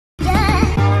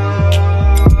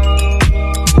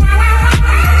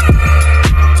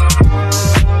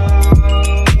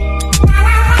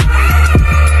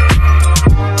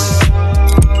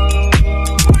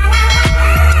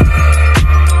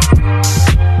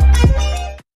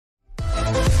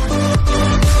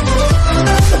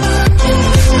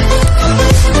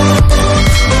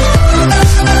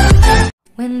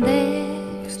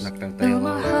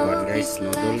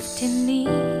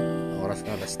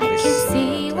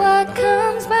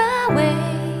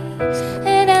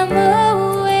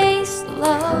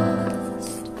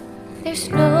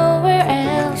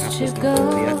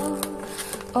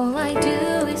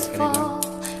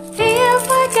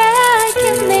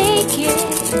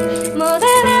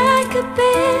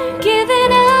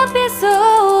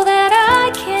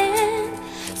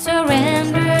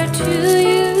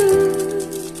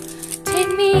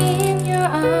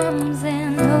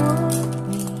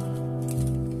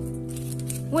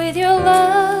With your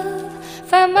love,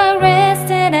 find my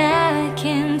rest and I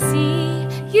can see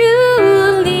you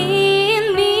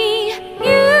lead me.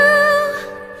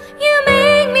 You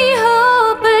make me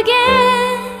hope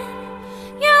again.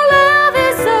 Your love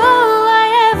is all I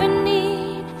ever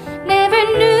need. Never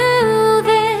knew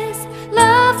this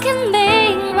love can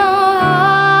make my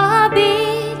heart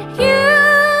beat.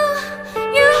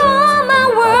 You hold my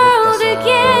world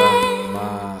again.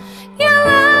 Your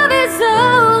love is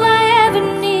all I ever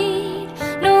need.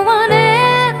 No one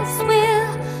else will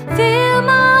fill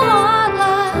my heart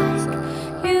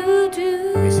like you do.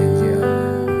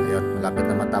 Ayun, malapit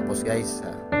na matapos guys.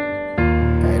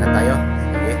 Kain na tayo.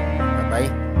 Sige, bye-bye.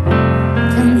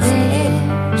 And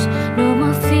there's no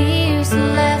more fears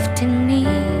left in me.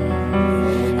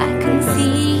 I can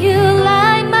see you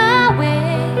light my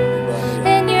way,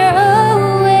 and you're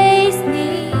always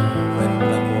near.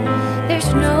 There's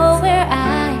nowhere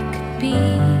I could be.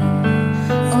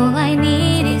 All I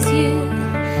need is you.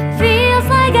 Feels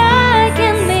like I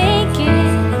can make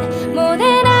it more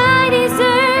than I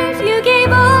deserve. You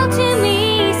gave all to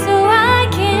me so I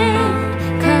can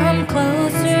come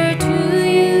closer to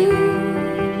you.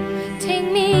 Take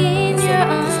me in your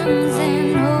arms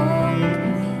and hold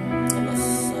me.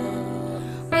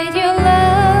 With your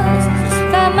love,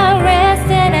 find my rest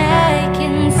and I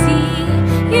can see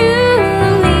you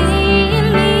lead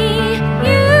me.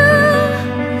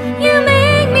 You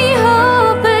make me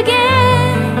hope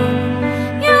again.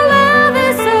 Your love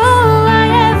is all I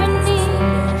ever need.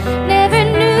 Never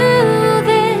knew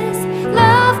this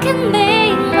love can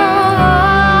make my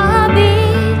heart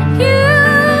beat.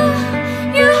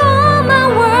 You hold my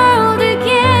world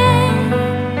again.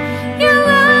 Your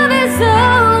love is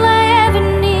all I ever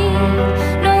need.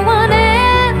 No one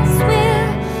else will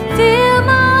fill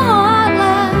my heart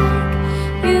like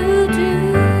you do.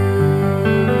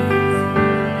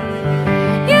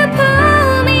 You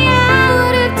pull me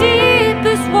out of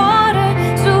deepest water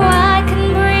so I can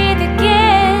breathe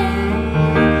again.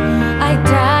 I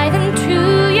dive into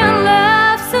your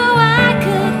love so I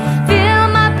could feel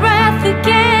my breath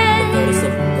again.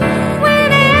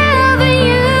 Whenever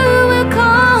you will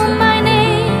call my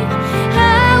name,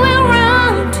 I will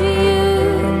run to you.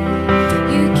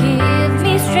 You give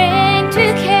me strength to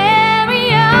carry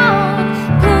on.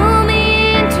 Pull me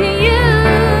into you.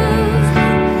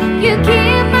 You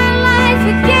give my life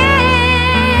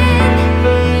again.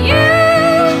 You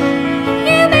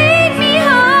make me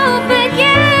hope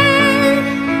again.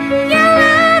 Your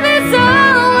love is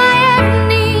all I ever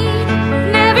need.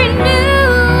 Never knew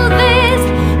this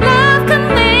love could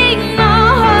make my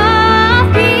heart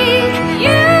beat.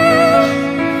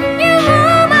 You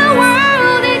hold my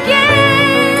world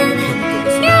again.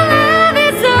 Your love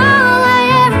is all I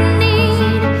ever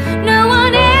need. No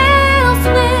one else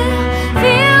will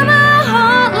fill my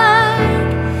heart like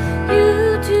you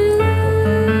do.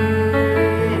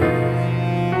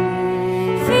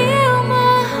 Fill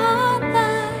my heart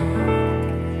like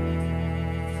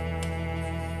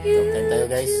you Kain tayo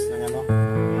guys ng ano.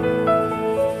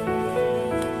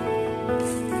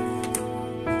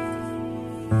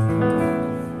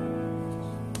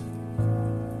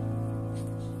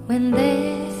 When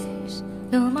there's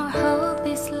no more hope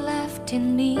is left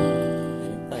in me,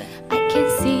 I can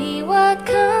see what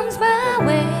comes my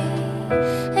way,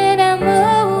 and I'm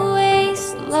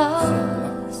always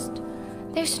lost.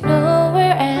 There's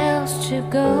nowhere else to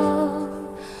go.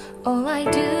 All I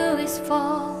do is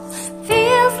fall.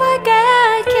 Feels like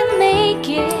I can make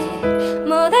it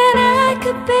more than I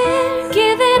could bear.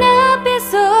 Giving up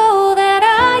is all that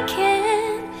I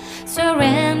can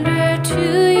surrender to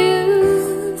you.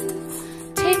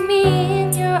 Take me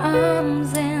in your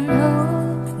arms and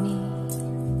hold me.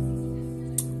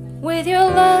 With your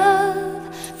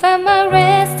love, find my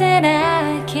rest and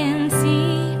I can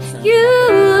see you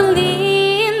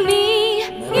lead me.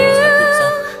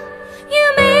 You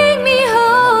make me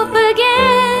hope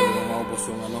again. Maubos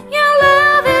yung ano. Your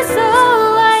love is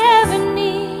all I ever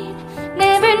need.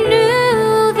 Never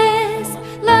knew this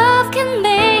love can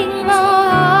make my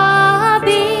heart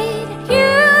beat.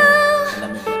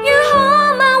 You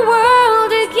hold my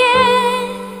world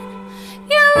again.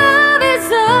 Your love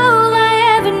is all I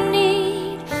ever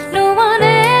need. No one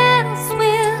else will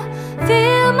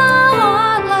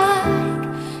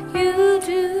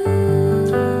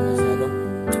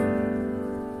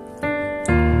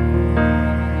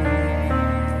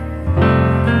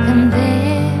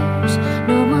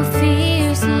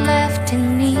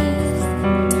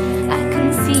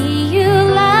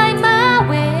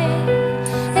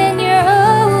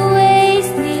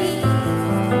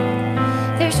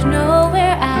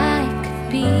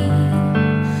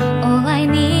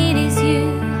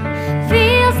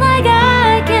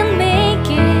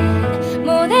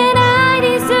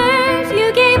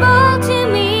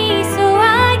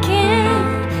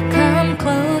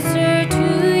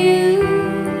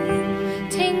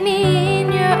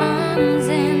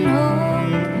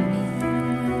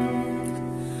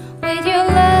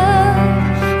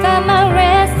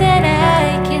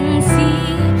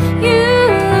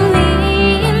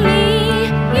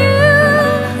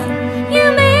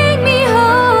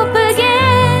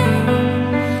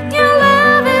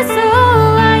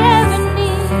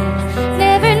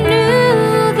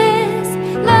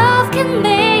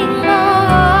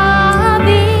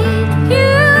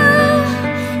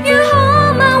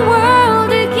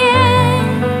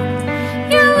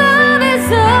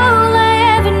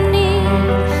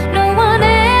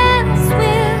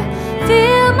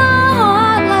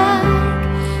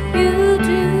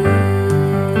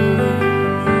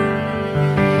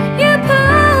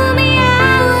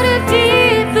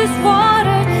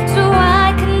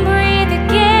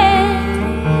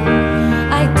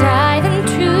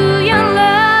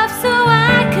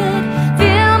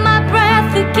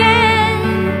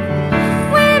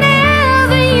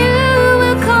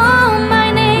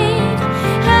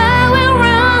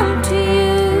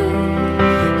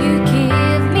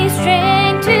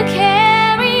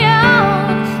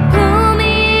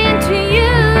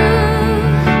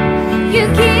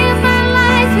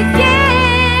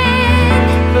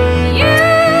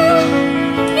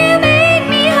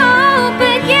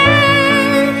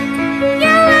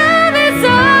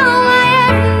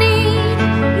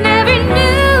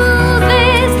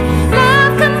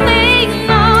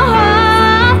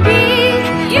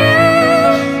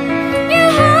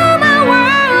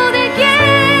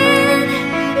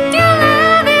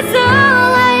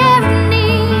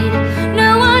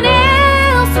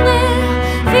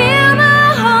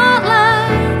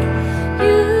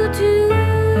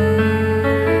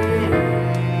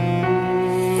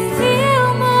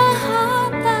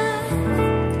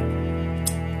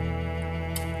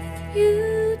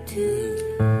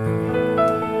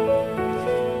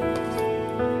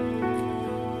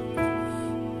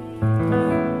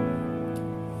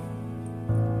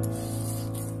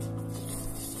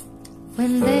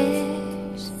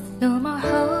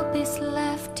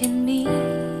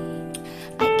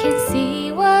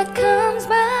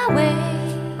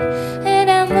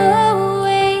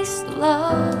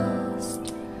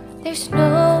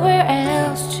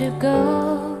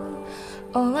go.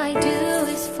 All I do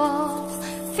is fall.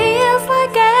 Feels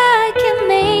like I can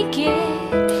make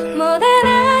it more than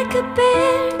I could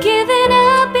bear. Giving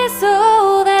up is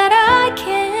all that I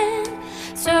can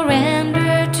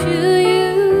surrender to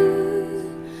you.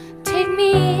 Take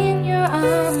me in your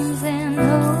arms and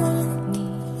hold me.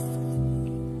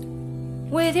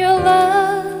 With your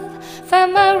love,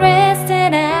 find my rest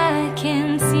and I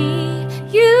can see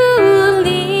you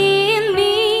lead me.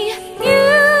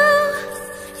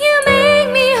 You make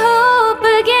me hope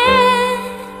again.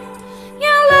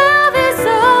 Your love is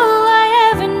all I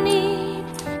ever need.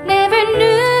 Never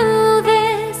knew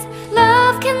this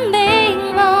love can make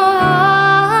my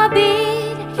heart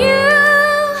beat.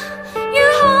 You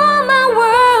hold my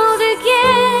world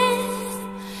again.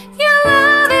 Your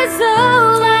love is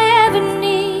all I ever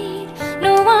need.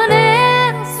 No one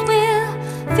else will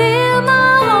fill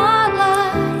my heart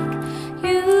like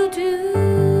you do.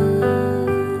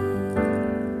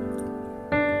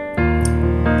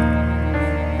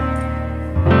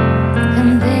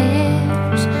 And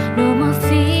there's no more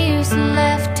fears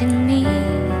left in me.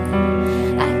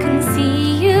 I can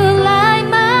see you light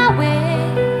my way,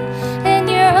 and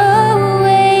you're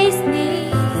always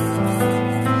near.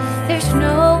 There's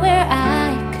nowhere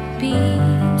I could be.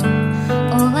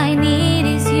 All I need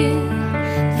is you.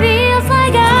 Feels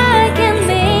like I can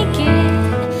make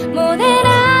it more than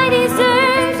I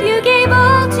deserve. You gave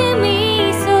all to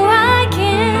me so I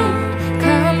can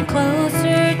come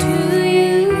closer to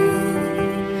you.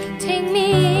 Take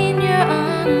me in your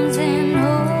arms and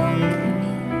hold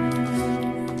me.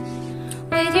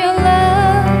 With your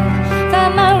love,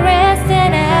 find my rest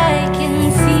and I can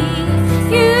see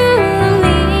you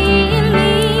lead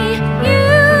me.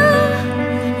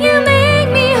 You make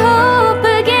me hope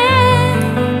again.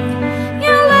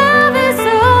 Your love is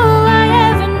all I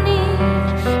ever need.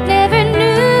 Never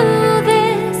knew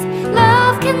this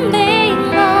love can make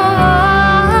my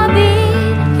heart beat.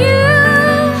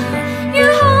 You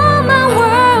hold my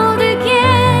world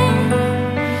again.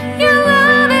 Your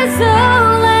love is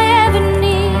all I ever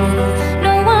need.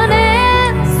 No one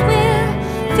else will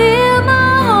fill my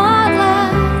heart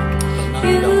like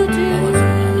you do.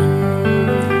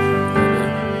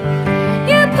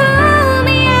 You pull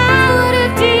me out of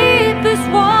deepest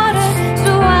water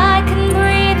so I can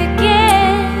breathe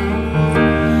again.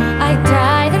 I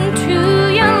dive into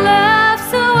your love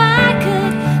so I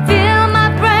could feel my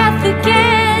breath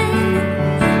again.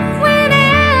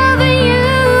 Whenever you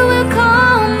will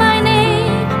call my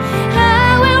name,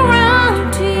 I will run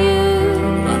to you.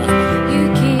 You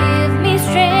give me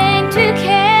strength to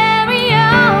carry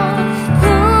on.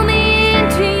 Pull me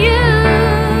into you.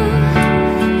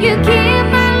 You give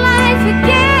my life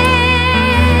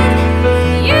again.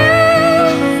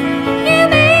 You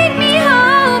make me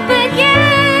hope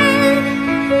again.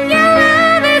 Your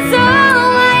love is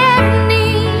all I ever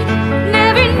need.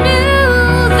 Never knew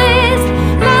this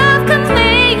love could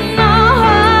make my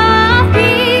heart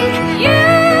beat.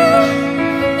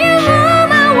 You hold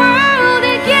my world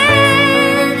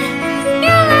again.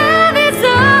 Your love is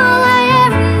all I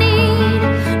ever need.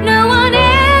 No one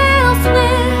else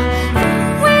will.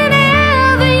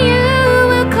 Whenever you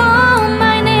will call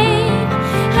my name,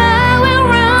 I will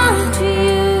run to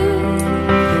you.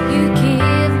 You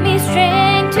give me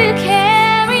strength to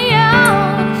carry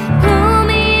on. Pull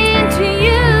me into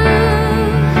you.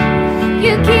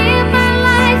 You give my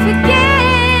life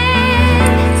again.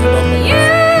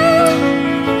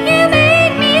 You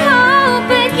make me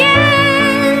hope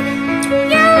again.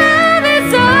 Your love is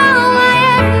all I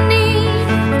ever need.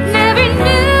 Never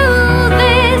knew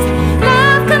this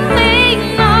love could make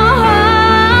my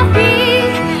heart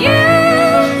beat.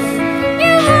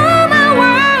 You hold my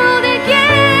world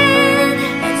again.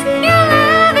 Your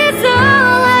love is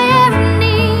all I ever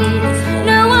need.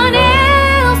 No one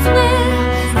else will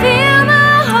fill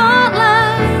my heart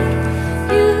like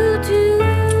you do.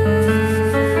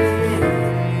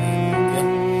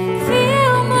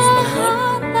 Fill my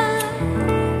heart like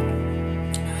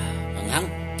Anghang,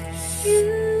 you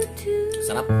do.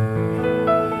 sarap.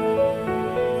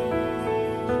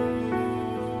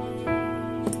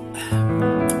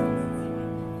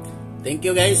 Thank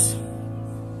you guys.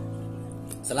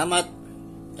 Salamat.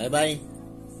 Bye-bye.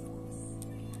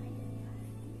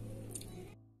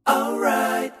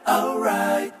 Alright.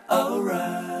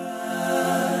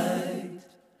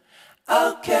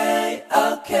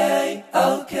 Okay.